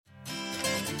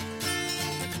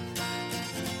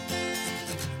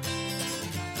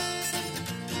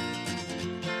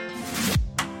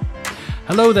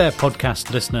Hello there,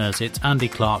 podcast listeners. It's Andy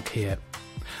Clark here.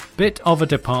 Bit of a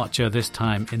departure this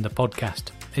time in the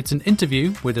podcast. It's an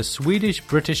interview with a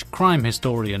Swedish-British crime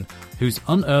historian who's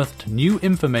unearthed new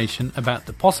information about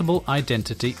the possible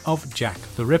identity of Jack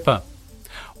the Ripper.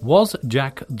 Was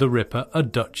Jack the Ripper a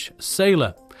Dutch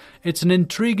sailor? It's an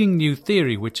intriguing new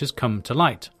theory which has come to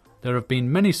light. There have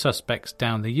been many suspects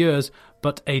down the years,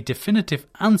 but a definitive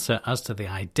answer as to the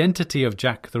identity of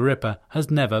Jack the Ripper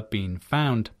has never been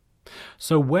found.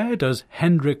 So where does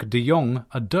Hendrik de Jong,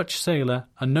 a Dutch sailor,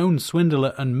 a known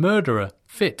swindler and murderer,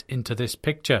 fit into this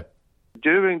picture?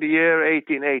 During the year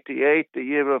 1888, the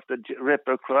year of the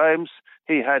Ripper crimes,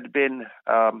 he had been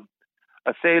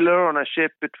a sailor on a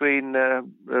ship between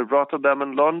Rotterdam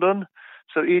and London.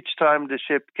 So each time the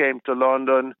ship came to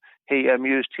London, he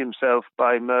amused himself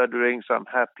by murdering some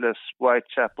hapless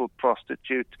Whitechapel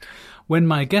prostitute. When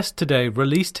my guest today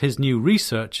released his new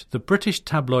research, the British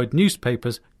tabloid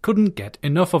newspapers couldn't get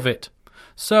enough of it.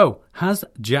 So, has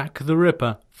Jack the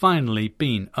Ripper finally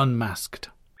been unmasked?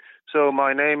 So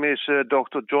my name is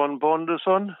Dr. John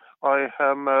Bonderson. I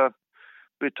am a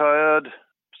retired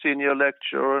senior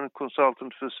lecturer and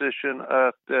consultant physician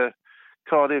at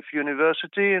Cardiff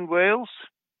University in Wales.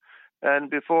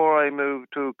 And before I moved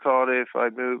to Cardiff, I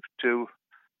moved to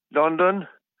London.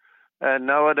 And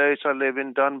nowadays I live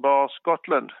in Dunbar,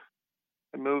 Scotland.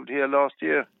 I moved here last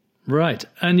year. Right.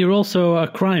 And you're also a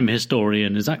crime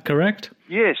historian, is that correct?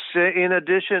 Yes. In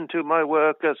addition to my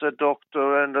work as a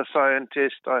doctor and a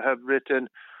scientist, I have written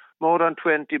more than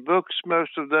 20 books,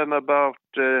 most of them about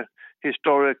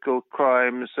historical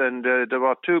crimes. And there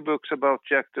are 2 books about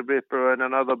Jack the Ripper and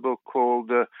another book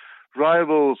called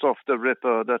Rivals of the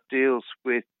Ripper that deals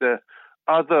with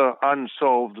other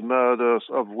unsolved murders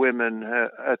of women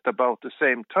at about the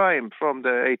same time, from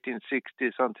the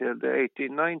 1860s until the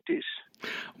 1890s.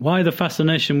 Why the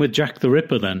fascination with Jack the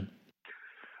Ripper then?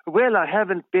 Well, I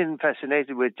haven't been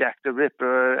fascinated with Jack the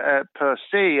Ripper per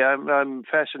se. I'm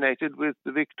fascinated with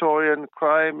the Victorian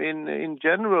crime in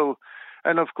general.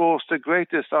 And of course, the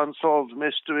greatest unsolved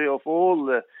mystery of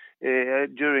all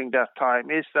during that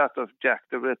time is that of Jack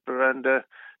the Ripper. And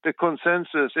the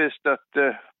consensus is that,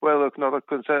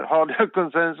 hardly a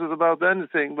consensus about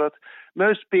anything, but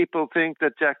most people think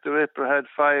that Jack the Ripper had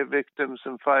 5 victims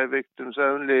and 5 victims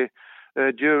only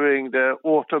during the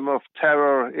Autumn of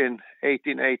Terror in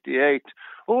 1888,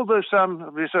 although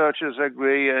some researchers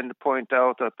agree and point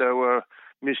out that there were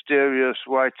mysterious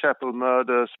Whitechapel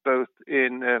murders both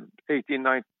in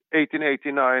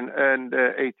 1889 and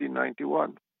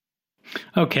 1891.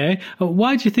 Okay.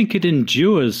 Why do you think it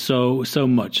endures so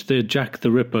much, the Jack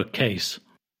the Ripper case?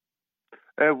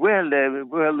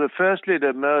 Firstly,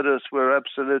 the murders were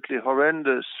absolutely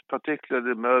horrendous, particularly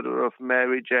the murder of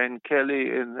Mary Jane Kelly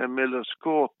in Miller's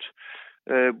Court,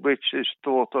 which is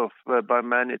thought of by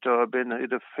many to have been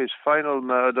his final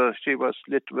murder. She was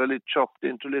literally chopped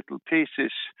into little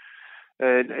pieces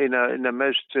in a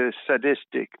most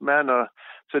sadistic manner.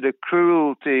 So the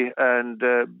cruelty and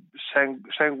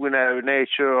sanguinary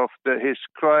nature of his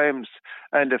crimes,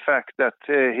 and the fact that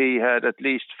he had at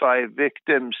least 5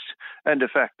 victims, and the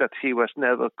fact that he was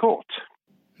never caught.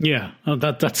 Yeah,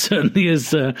 that certainly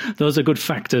is. Those are good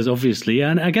factors, obviously.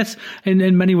 And I guess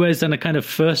in many ways then a kind of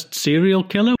first serial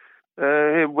killer?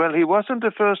 He wasn't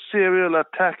the first serial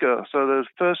attacker. So the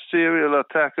first serial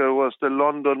attacker was the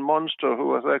London Monster, who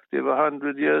was active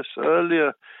 100 years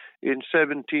earlier. In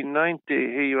 1790,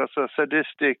 he was a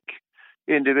sadistic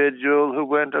individual who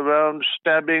went around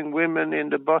stabbing women in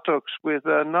the buttocks with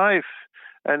a knife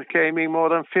and claiming more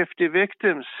than 50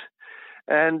 victims.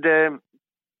 And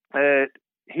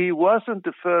he wasn't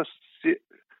the first.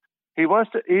 He's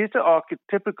the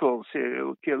archetypical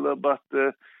serial killer, but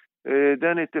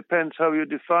then it depends how you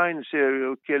define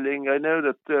serial killing. I know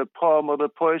that Palmer the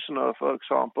Poisoner, for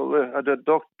example,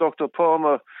 Dr.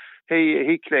 Palmer,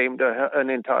 he claimed an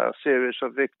entire series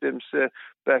of victims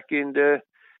back in the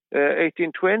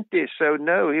 1820s. So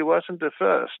no, he wasn't the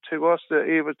first. He was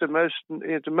the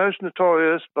most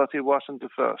notorious, but he wasn't the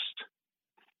first.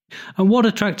 And what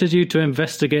attracted you to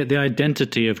investigate the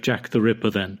identity of Jack the Ripper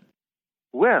then?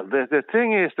 Well, the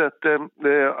thing is that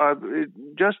I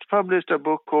just published a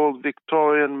book called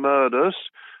Victorian Murders,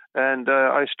 and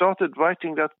I started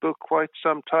writing that book quite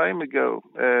some time ago,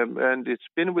 and it's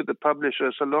been with the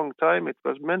publishers a long time. It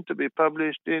was meant to be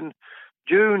published in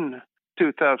June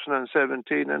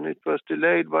 2017, and it was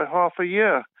delayed by half a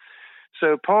year.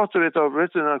 So part of it I've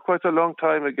written quite a long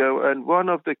time ago, and one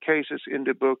of the cases in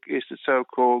the book is the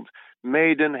so-called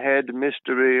Maidenhead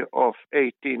Mystery of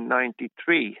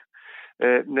 1893.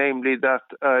 Namely that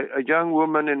a young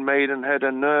woman in Maidenhead,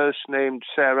 a nurse named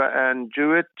Sarah Ann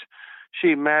Jewett,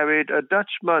 she married a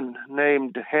Dutchman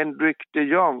named Hendrik de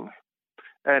Jong.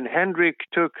 And Hendrik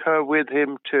took her with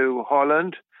him to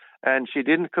Holland, and she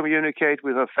didn't communicate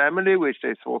with her family, which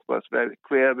they thought was very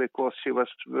queer because she was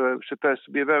supposed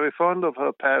to be very fond of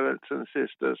her parents and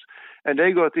sisters. And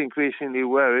they got increasingly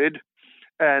worried.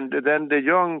 And then de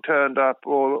Jong turned up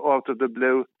all out of the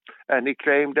blue, and he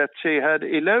claimed that she had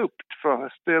eloped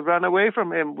to run away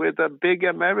from him with a big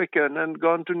American and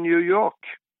gone to New York.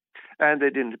 And they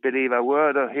didn't believe a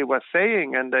word he was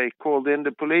saying, and they called in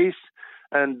the police,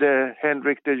 and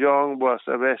Hendrik de Jong was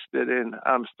arrested in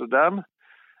Amsterdam.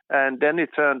 And then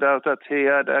it turned out that he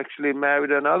had actually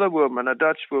married another woman, a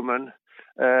Dutch woman,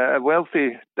 a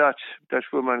wealthy Dutch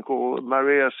woman called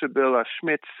Maria Sibylla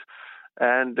Schmitz,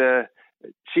 and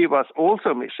she was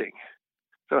also missing.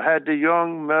 So had de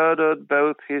Jong murdered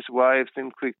both his wives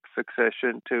in quick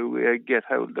succession to get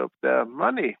hold of their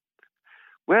money?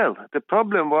 Well, the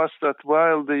problem was that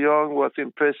while de Jong was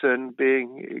in prison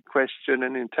being questioned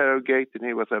and interrogated,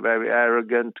 he was a very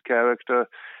arrogant character.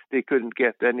 They couldn't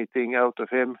get anything out of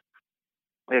him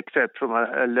except from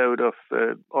a load of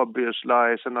obvious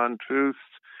lies and untruths.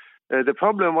 The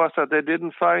problem was that they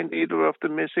didn't find either of the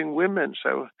missing women,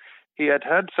 so he had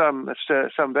some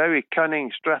very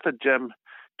cunning stratagem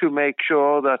to make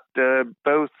sure that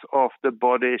both of the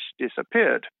bodies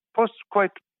disappeared.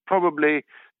 Quite probably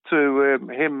through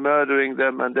him murdering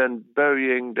them and then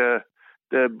burying the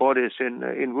bodies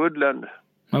in woodland.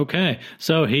 Okay,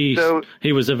 so he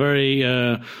was a very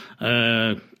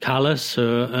callous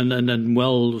and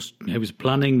well. He was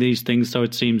planning these things, so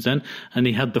it seems then, and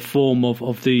he had the form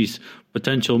of these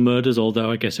potential murders.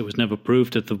 Although I guess it was never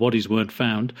proved that the bodies weren't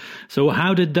found. So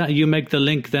how did that you make the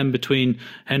link then between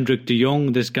Hendrik de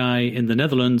Jong, this guy in the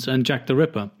Netherlands, and Jack the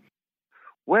Ripper?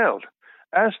 Well,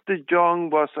 as de Jong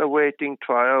was awaiting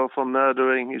trial for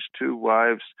murdering his two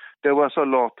wives, there was a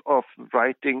lot of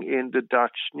writing in the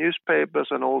Dutch newspapers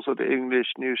and also the English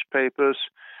newspapers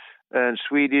and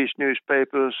Swedish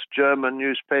newspapers, German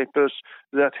newspapers,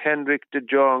 that Hendrik de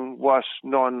Jong was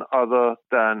none other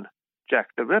than Jack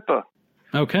the Ripper.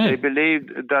 Okay. They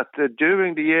believed that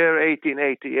during the year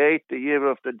 1888, the year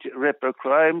of the Ripper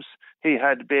crimes, he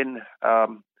had been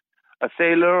a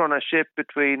sailor on a ship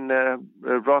between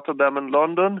Rotterdam and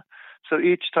London. So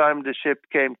each time the ship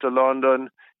came to London,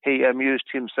 he amused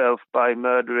himself by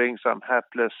murdering some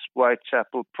hapless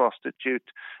Whitechapel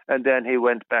prostitute, and then he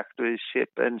went back to his ship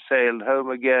and sailed home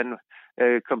again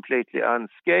completely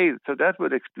unscathed. So that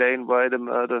would explain why the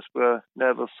murders were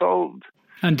never solved.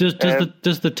 And does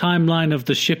the timeline of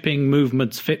the shipping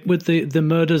movements fit with the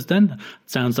murders then? It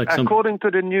sounds like according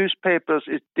to the newspapers,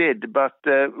 it did. But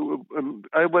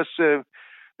I was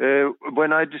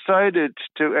when I decided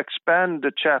to expand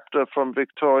the chapter from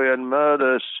Victorian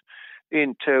murders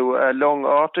into a long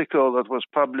article that was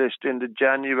published in the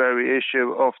January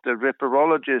issue of the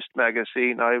Ripperologist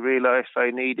magazine, I realized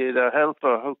I needed a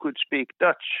helper who could speak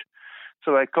Dutch.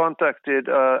 So I contacted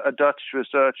a Dutch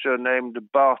researcher named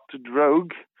Bart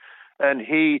Droog, and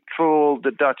he trawled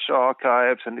the Dutch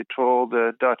archives and he trawled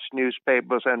the Dutch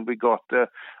newspapers, and we got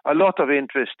a lot of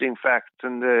interesting facts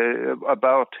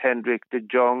about Hendrik de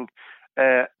Jong.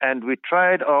 And we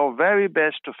tried our very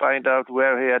best to find out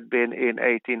where he had been in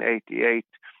 1888.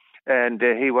 And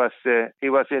he was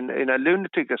in a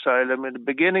lunatic asylum in the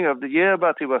beginning of the year,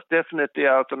 but he was definitely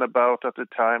out and about at the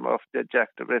time of the Jack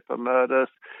the Ripper murders.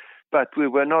 But we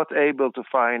were not able to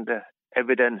find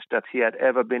evidence that he had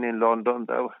ever been in London,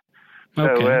 though.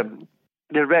 Okay. So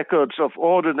the records of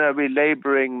ordinary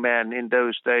laboring men in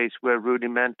those days were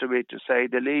rudimentary, to say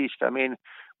the least. I mean,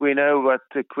 we know what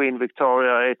Queen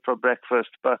Victoria ate for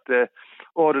breakfast, but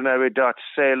ordinary Dutch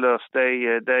sailors, they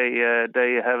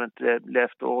haven't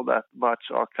left all that much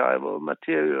archival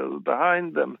material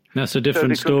behind them. That's a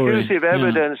different story. The conclusive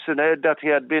evidence that he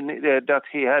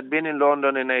had been in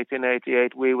London in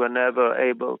 1888, we were never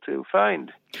able to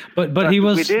find. But he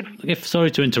was. Sorry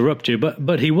to interrupt you,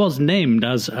 but he was named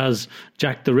as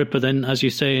Jack the Ripper. Then, as you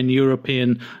say, in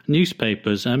European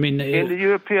newspapers. I mean, in the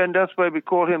European, that's why we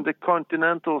call him the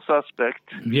continental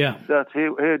suspect. Yeah. That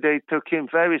they took him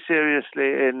very seriously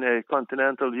in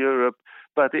continental Europe,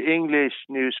 but the English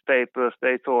newspapers,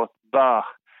 they thought, bah,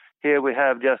 here we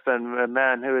have just a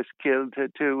man who has killed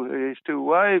his two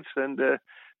wives, and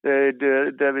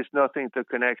there is nothing to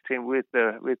connect him with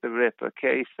the Ripper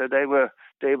case. So they were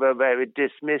very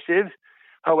dismissive.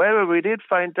 However, we did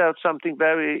find out something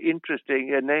very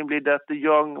interesting, namely that de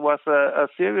Jong was a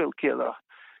serial killer.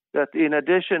 That in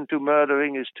addition to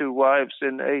murdering his two wives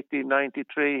in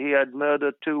 1893, he had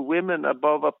murdered two women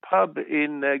above a pub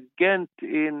in Ghent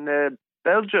in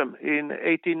Belgium in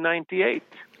 1898.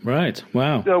 Right,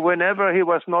 wow. So whenever he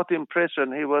was not in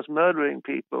prison, he was murdering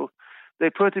people. They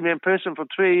put him in prison for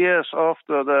 3 years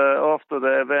after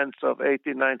the events of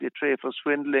 1893 for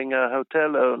swindling a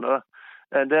hotel owner.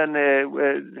 And then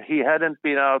he hadn't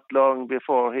been out long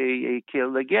before he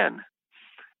killed again.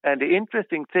 And the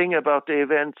interesting thing about the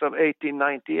events of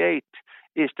 1898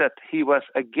 is that he was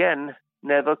again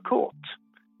never caught.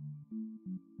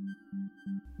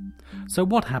 So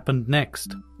what happened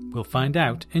next? We'll find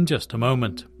out in just a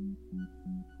moment.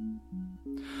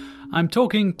 I'm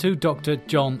talking to Dr.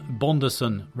 John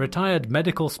Bonderson, retired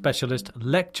medical specialist,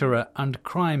 lecturer and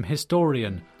crime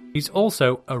historian. He's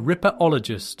also a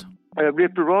ripperologist.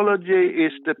 Ripperology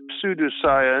is the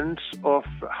pseudoscience of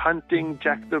hunting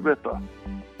Jack the Ripper.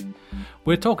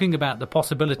 We're talking about the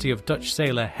possibility of Dutch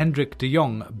sailor Hendrik de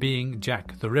Jong being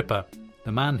Jack the Ripper,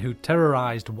 the man who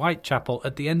terrorised Whitechapel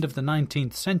at the end of the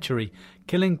 19th century,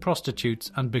 killing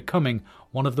prostitutes and becoming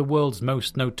one of the world's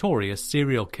most notorious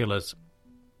serial killers.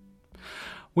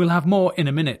 We'll have more in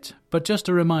a minute, but just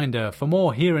a reminder, for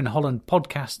more Here in Holland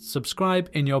podcasts, subscribe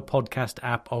in your podcast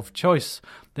app of choice.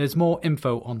 There's more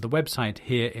info on the website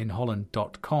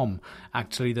hereinholland.com.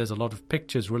 Actually, there's a lot of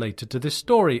pictures related to this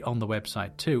story on the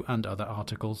website too, and other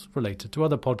articles related to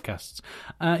other podcasts.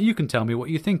 You can tell me what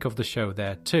you think of the show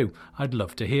there too. I'd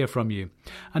love to hear from you.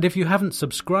 And if you haven't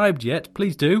subscribed yet,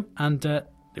 please do, and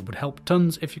it would help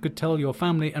tons if you could tell your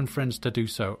family and friends to do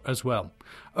so as well.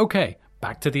 Okay,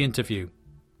 back to the interview.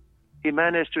 He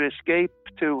managed to escape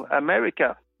to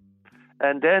America.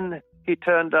 And then he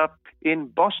turned up in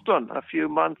Boston a few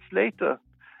months later.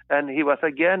 And he was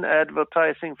again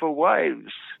advertising for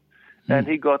wives. And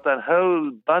he got a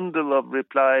whole bundle of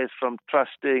replies from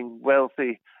trusting,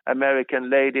 wealthy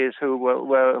American ladies who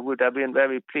would have been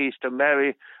very pleased to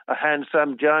marry a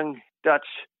handsome young Dutch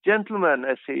gentleman,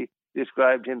 as he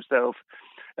described himself.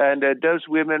 And those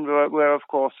women were, of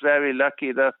course, very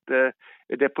lucky that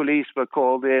the police were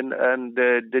called in and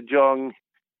de Jong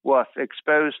was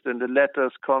exposed and the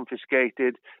letters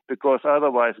confiscated, because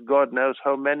otherwise, God knows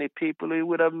how many people he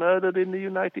would have murdered in the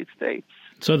United States.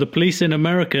 So the police in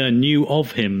America knew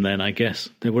of him then, I guess.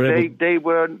 They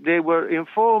were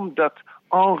informed that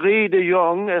Henri de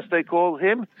Jong, as they called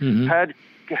him, had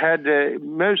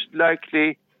most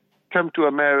likely come to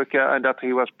America, and that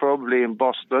he was probably in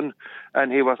Boston,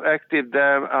 and he was active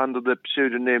there under the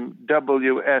pseudonym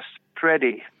W.S.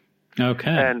 Preddy.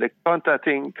 Okay. And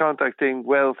contacting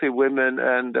wealthy women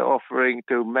and offering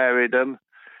to marry them,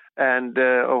 and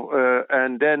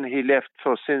then he left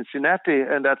for Cincinnati,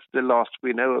 and that's the last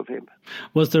we know of him.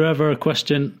 Was there ever a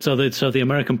question? So the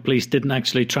American police didn't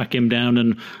actually track him down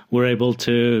and were able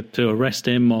to arrest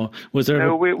him, or was there?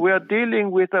 No, we are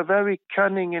dealing with a very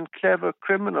cunning and clever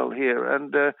criminal here,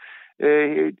 and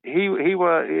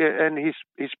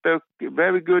he spoke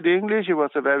very good English. He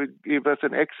was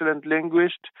an excellent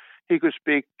linguist. He could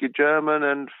speak German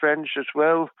and French as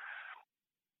well,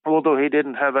 although he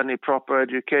didn't have any proper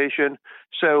education.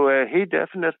 So he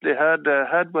definitely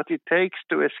had what it takes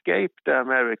to escape the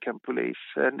American police,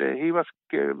 and he was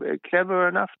clever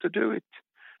enough to do it.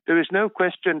 There is no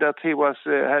question that he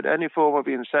had any form of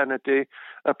insanity,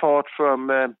 apart from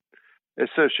a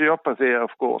sociopathy,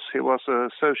 of course. He was a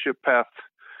sociopath,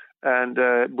 and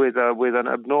with an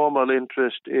abnormal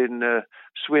interest in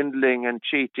swindling and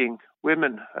cheating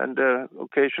women, and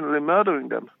occasionally murdering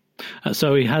them.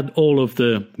 So he had all of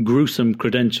the gruesome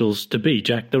credentials to be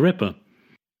Jack the Ripper.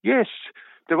 Yes,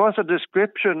 there was a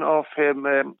description of him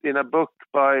in a book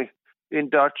in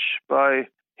Dutch by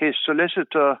his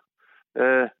solicitor,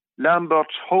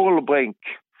 Lambert Holbrink.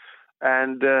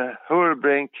 And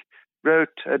Holbrink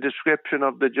wrote a description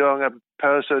of the young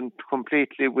person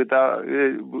completely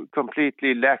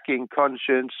lacking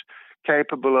conscience,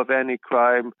 capable of any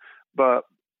crime, but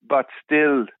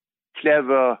still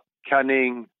clever,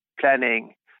 cunning,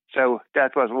 planning. So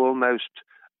that was almost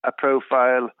a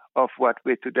profile of what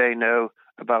we today know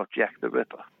about Jack the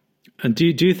Ripper. And do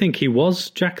you think he was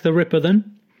Jack the Ripper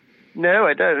then? No,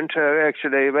 I don't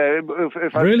actually.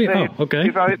 Really? Okay.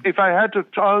 If I had to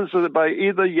answer by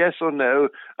either yes or no,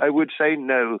 I would say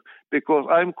no, because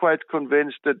I'm quite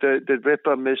convinced that the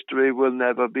Ripper mystery will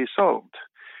never be solved.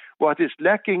 What is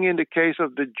lacking in the case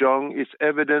of de Jong is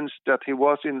evidence that he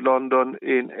was in London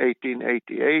in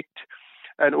 1888,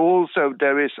 and also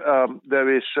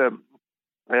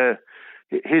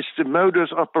his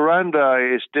modus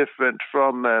operandi is different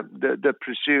from the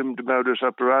presumed modus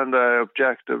operandi of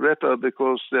Jack the Ripper,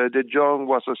 because de Jong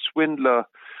was a swindler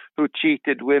who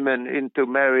cheated women into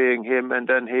marrying him, and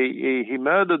then he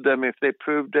murdered them if they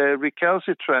proved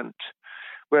recalcitrant.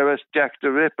 Whereas Jack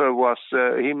the Ripper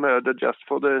he murdered just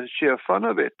for the sheer fun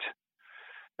of it.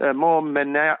 more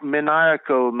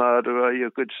maniacal murderer,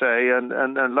 you could say,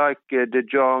 and like De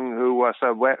Jong, who was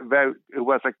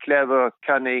a clever,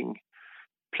 cunning,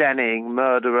 planning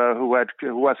murderer who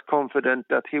was confident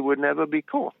that he would never be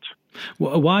caught.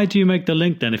 Why do you make the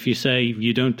link then? If you say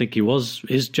you don't think he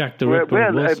is Jack the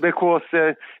Ripper? Because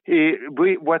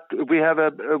what we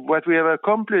have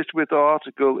accomplished with the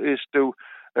article is to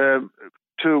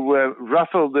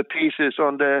ruffle the pieces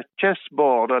on the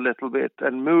chessboard a little bit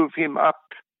and move him up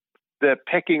the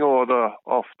pecking order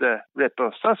of the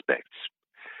Ripper suspects.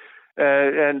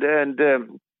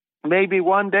 Maybe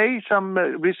one day some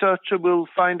researcher will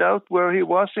find out where he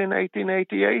was in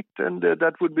 1888, and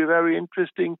that would be very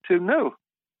interesting to know.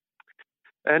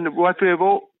 And what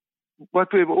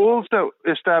we've also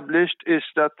established is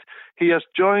that he has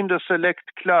joined a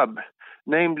select club,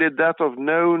 namely that of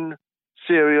known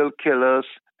serial killers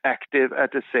active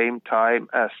at the same time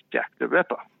as Jack the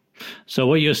Ripper. So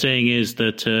what you're saying is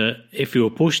that if you were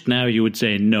pushed now, you would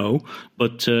say no,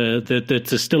 but that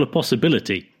there's still a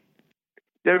possibility.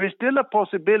 There is still a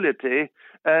possibility,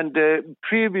 and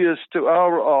previous to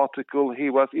our article, he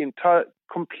was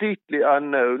completely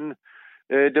unknown.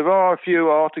 There are a few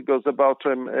articles about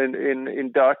him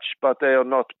in Dutch, but they are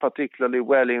not particularly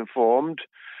well informed.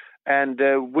 And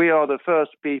we are the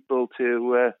first people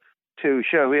to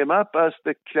show him up as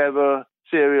the clever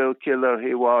serial killer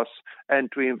he was,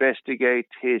 and to investigate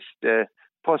his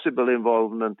possible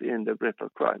involvement in the Ripper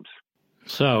crimes.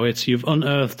 So you've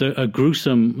unearthed a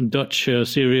gruesome Dutch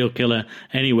serial killer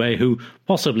anyway, who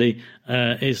possibly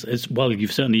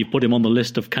you've put him on the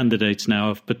list of candidates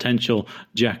now of potential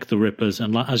Jack the Rippers.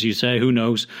 And as you say, who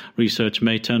knows, research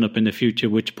may turn up in the future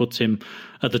which puts him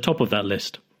at the top of that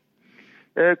list.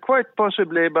 Quite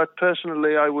possibly, but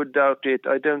personally I would doubt it.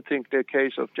 I don't think the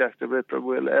case of Jack the Ripper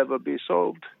will ever be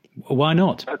solved. Why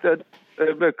not?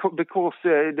 Because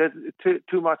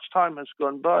too much time has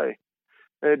gone by.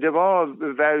 There are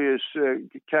various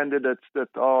candidates that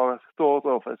are thought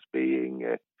of as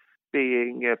being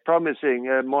promising.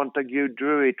 Montague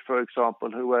Druitt, for example,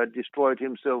 who had destroyed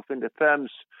himself in the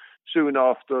Thames soon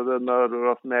after the murder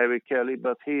of Mary Kelly,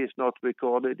 but he is not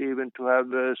recorded even to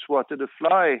have swatted a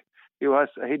fly.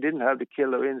 He didn't have the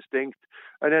killer instinct.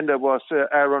 And then there was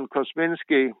Aaron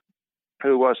Kosminski,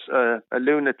 who was a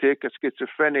lunatic, a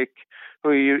schizophrenic,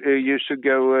 who used to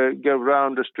go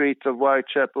around the streets of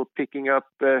Whitechapel picking up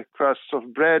crusts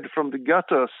of bread from the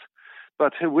gutters.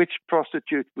 But which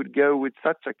prostitute would go with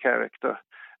such a character?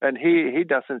 And he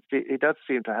doesn't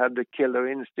seem to have the killer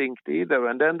instinct either.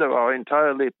 And then there are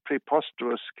entirely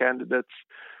preposterous candidates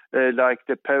like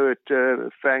the poet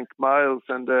Frank Miles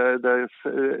and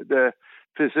the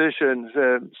physician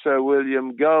Sir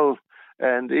William Gull,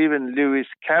 and even Lewis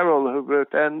Carroll, who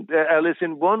wrote, and Alice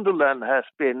in Wonderland has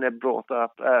been brought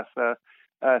up as a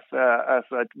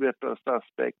Ripper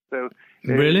suspect. So,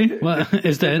 really? Well,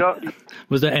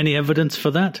 was there any evidence for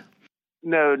that?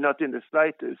 No, not in the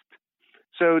slightest.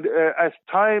 So as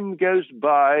time goes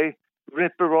by,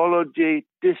 Ripperology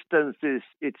distances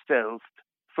itself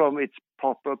from its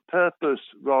proper purpose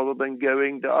rather than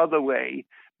going the other way,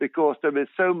 because there is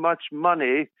so much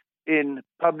money in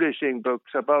publishing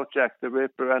books about Jack the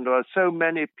Ripper, and there are so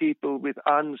many people with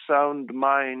unsound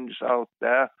minds out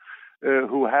there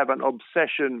who have an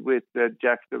obsession with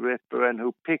Jack the Ripper and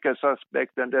who pick a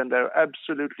suspect, and then they're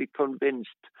absolutely convinced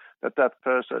that that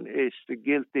person is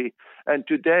guilty. And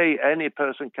today, any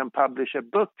person can publish a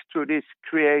book through this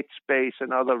Create Space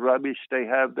and other rubbish they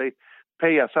have. They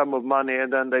pay a sum of money,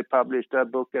 and then they publish their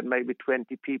book, and maybe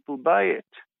 20 people buy it.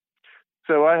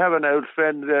 So I have an old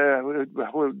friend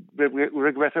who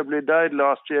regrettably died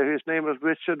last year. His name was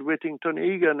Richard Whittington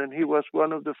Egan, and he was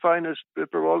one of the finest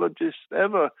Ripperologists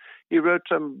ever. He wrote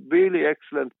some really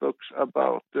excellent books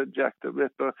about Jack the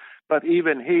Ripper. But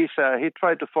even he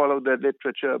tried to follow the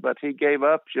literature, but he gave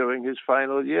up during his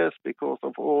final years because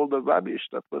of all the rubbish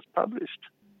that was published.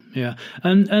 Yeah.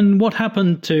 And what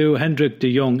happened to Hendrik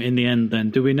de Jong in the end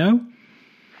then? Do we know?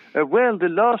 Well, the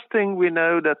last thing we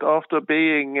know that after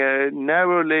being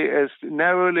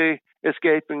narrowly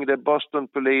escaping the Boston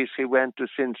police, he went to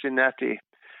Cincinnati.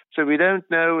 So we don't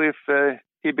know if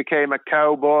he became a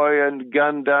cowboy and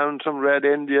gunned down some Red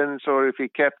Indians, or if he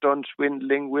kept on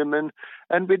swindling women.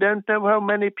 And we don't know how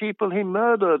many people he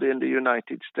murdered in the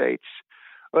United States,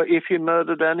 or if he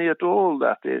murdered any at all,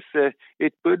 that is.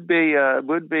 It would be a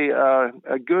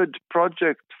good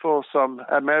project for some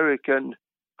American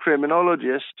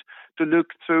criminologist to look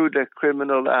through the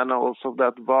criminal annals of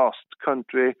that vast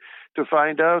country to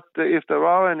find out if there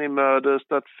are any murders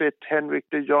that fit Henrik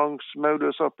de Jong's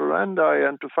modus operandi,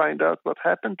 and to find out what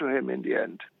happened to him in the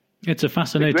end. It's a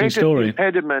fascinating the story. The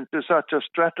impediment to such a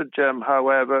stratagem,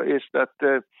 however, is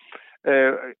that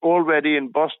already in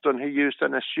Boston he used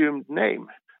an assumed name,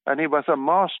 and he was a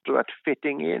master at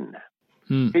fitting in.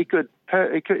 He could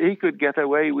get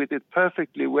away with it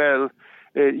perfectly well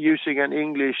using an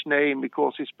English name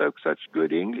because he spoke such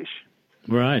good English.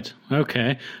 Right.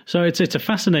 Okay. So it's a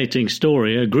fascinating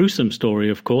story, a gruesome story,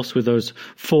 of course, with those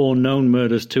 4 known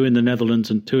murders, 2 in the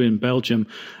Netherlands and 2 in Belgium,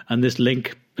 and this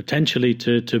link potentially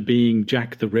to being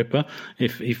Jack the Ripper,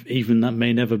 if even that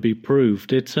may never be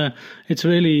proved. It's a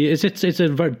very,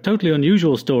 totally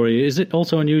unusual story. Is it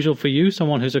also unusual for you,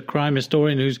 someone who's a crime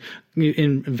historian who's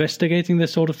investigating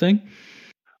this sort of thing?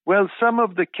 Well, some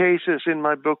of the cases in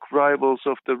my book, Rivals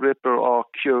of the Ripper, are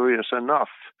curious enough.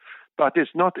 But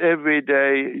it's not every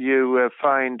day you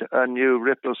find a new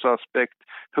Ripper suspect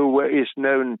who is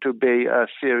known to be a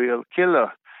serial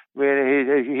killer.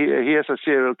 He is a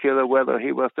serial killer whether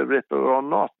he was the Ripper or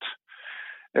not.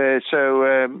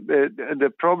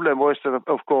 The problem was,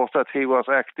 of course, that he was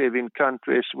active in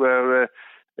countries where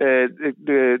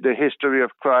the history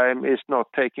of crime is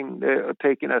not taken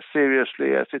as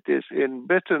seriously as it is in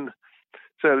Britain.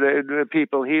 So the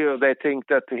people here, they think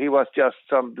that he was just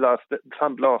some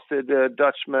blasted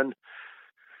Dutchman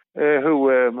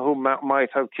who might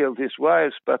have killed his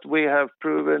wives, but we have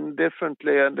proven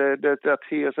differently, and that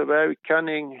he is a very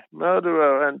cunning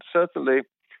murderer and certainly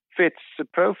fits the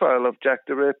profile of Jack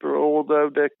the Ripper,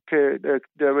 although the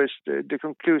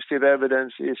conclusive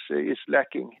evidence is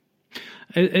lacking.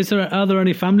 Are there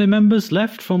any family members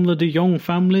left from the De Jong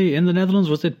family in the Netherlands?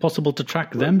 Was it possible to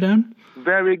track them down?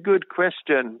 Very good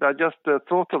question. I just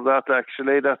thought of that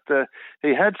actually. That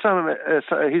he had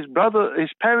his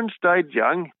parents died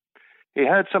young. He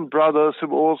had some brothers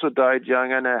who also died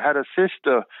young, and had a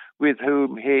sister with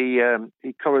whom he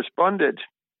corresponded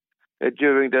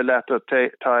during the latter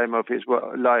time of his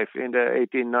life in the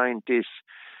 1890s.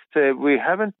 So we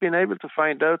haven't been able to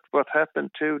find out what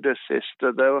happened to the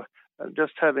sister, though. I'm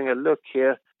just having a look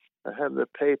here. I have the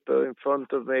paper in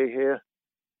front of me here.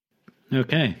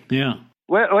 Okay, yeah.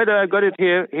 Well, I got it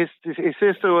here. His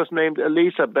sister was named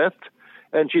Elizabeth,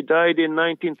 and she died in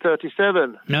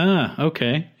 1937. Ah,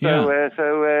 okay, yeah.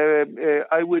 So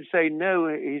I would say no.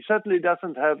 He certainly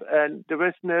doesn't have, and there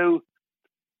is no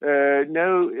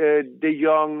De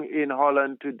Jong in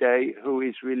Holland today who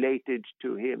is related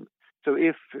to him. So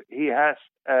if he has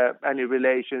any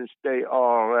relations, they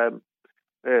are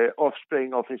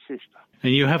offspring of his sister.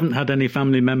 And you haven't had any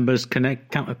family members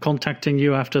contacting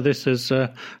you after this has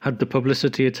had the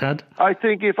publicity it's had? I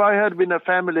think if I had been a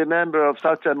family member of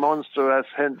such a monster as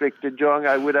Hendrik de Jong,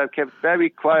 I would have kept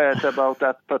very quiet about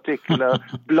that particular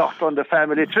blot on the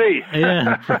family tree.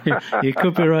 Yeah, you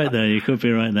could be right there.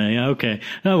 Yeah, okay.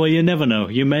 Oh, well, you never know.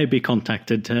 You may be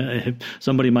contacted.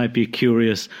 Somebody might be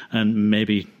curious and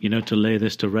maybe, to lay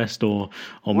this to rest or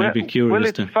maybe curious. Well,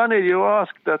 it's funny you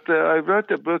ask that. I wrote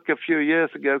a book a few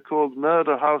years ago called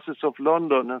Murder Houses of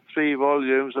London, 3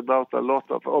 volumes about a lot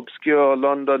of obscure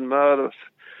London murders.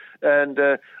 And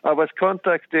I was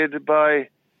contacted by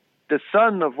the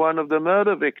son of one of the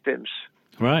murder victims.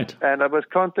 Right. And I was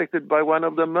contacted by one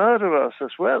of the murderers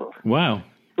as well. Wow.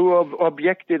 Who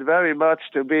objected very much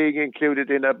to being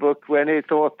included in a book when he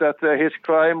thought that his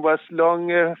crime was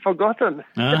long forgotten.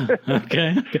 Ah,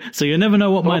 okay. So you never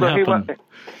know what might happen.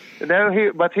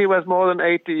 But he was more than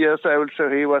 80 years old, so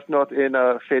he was not in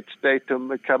a fit state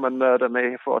to come and murder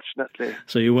me, fortunately.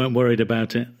 So you weren't worried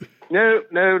about it? No,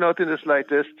 not in the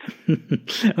slightest.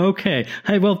 Okay.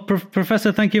 Hey, well,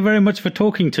 Professor, thank you very much for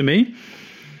talking to me.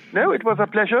 No, it was a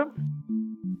pleasure.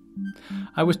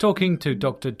 I was talking to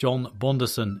Dr. John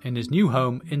Bonderson in his new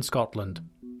home in Scotland.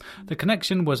 The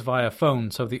connection was via phone,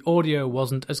 so the audio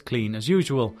wasn't as clean as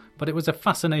usual, but it was a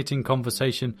fascinating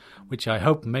conversation, which I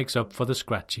hope makes up for the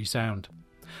scratchy sound.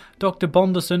 Dr.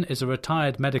 Bonderson is a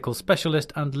retired medical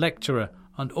specialist and lecturer,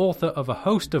 and author of a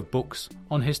host of books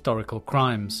on historical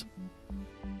crimes.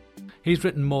 He's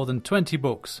written more than 20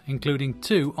 books, including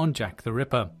 2 on Jack the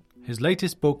Ripper. His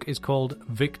latest book is called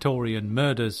Victorian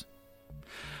Murders.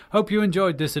 Hope you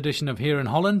enjoyed this edition of Here in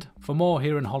Holland. For more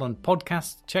Here in Holland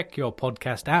podcasts, check your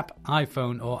podcast app,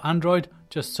 iPhone or Android.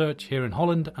 Just search Here in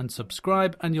Holland and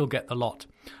subscribe and you'll get the lot.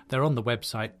 They're on the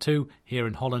website too,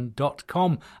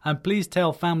 hereinholland.com. And please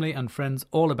tell family and friends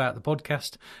all about the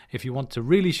podcast. If you want to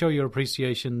really show your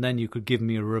appreciation, then you could give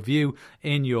me a review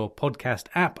in your podcast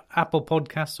app, Apple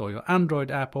Podcasts or your Android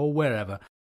app or wherever.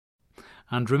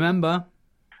 And remember,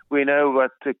 we know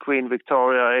what Queen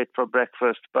Victoria ate for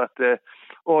breakfast, but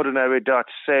ordinary Dutch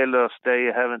sailors, they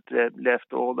haven't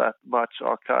left all that much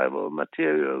archival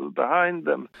material behind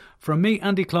them. From me,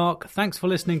 Andy Clark, thanks for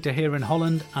listening to Here in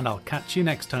Holland, and I'll catch you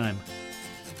next time.